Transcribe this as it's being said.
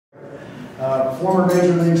Former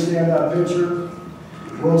Major League stand-up pitcher,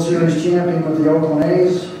 World Series champion with the Oakland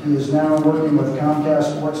A's. He is now working with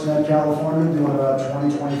Comcast Sportsnet California, doing about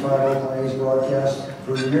 20-25 Oakland A's broadcasts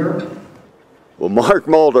per year. Well, Mark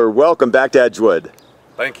Mulder, welcome back to Edgewood.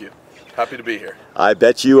 Thank you. Happy to be here. I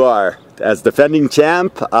bet you are. As defending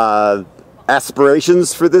champ,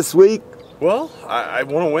 aspirations for this week? Well, I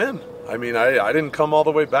want to win. I mean, I didn't come all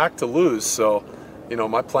the way back to lose, so, you know,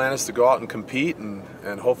 my plan is to go out and compete and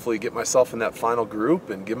hopefully get myself in that final group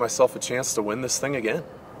and give myself a chance to win this thing again.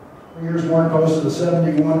 Here's Mark posted a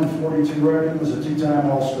 71-42 record, was a two-time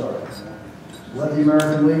All-Star. Led the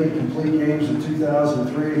American League in complete games in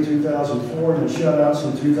 2003 and 2004, and shutouts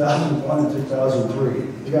in 2001 and 2003.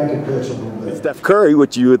 The guy can pitch a little bit. Steph Curry,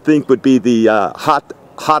 which you would think would be the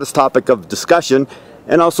hottest topic of discussion,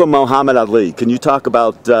 and also Muhammad Ali. Can you talk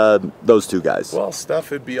about those two guys? Well,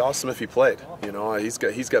 Steph, it'd be awesome if he played. You know, he's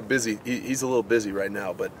got busy. He's a little busy right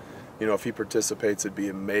now, but you know, if he participates, it'd be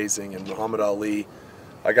amazing. And Muhammad Ali,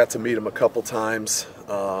 I got to meet him a couple times.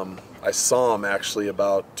 I saw him actually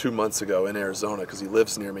about 2 months ago in Arizona because he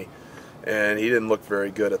lives near me, and he didn't look very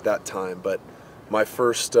good at that time. But my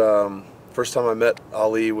first time I met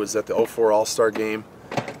Ali was at the '04 All-Star Game.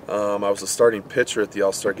 I was a starting pitcher at the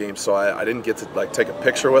All-Star Game, so I didn't get to take a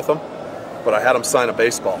picture with him, but I had him sign a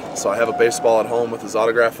baseball. So I have a baseball at home with his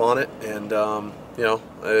autograph on it, and you know,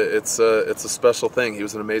 it's a special thing. He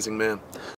was an amazing man.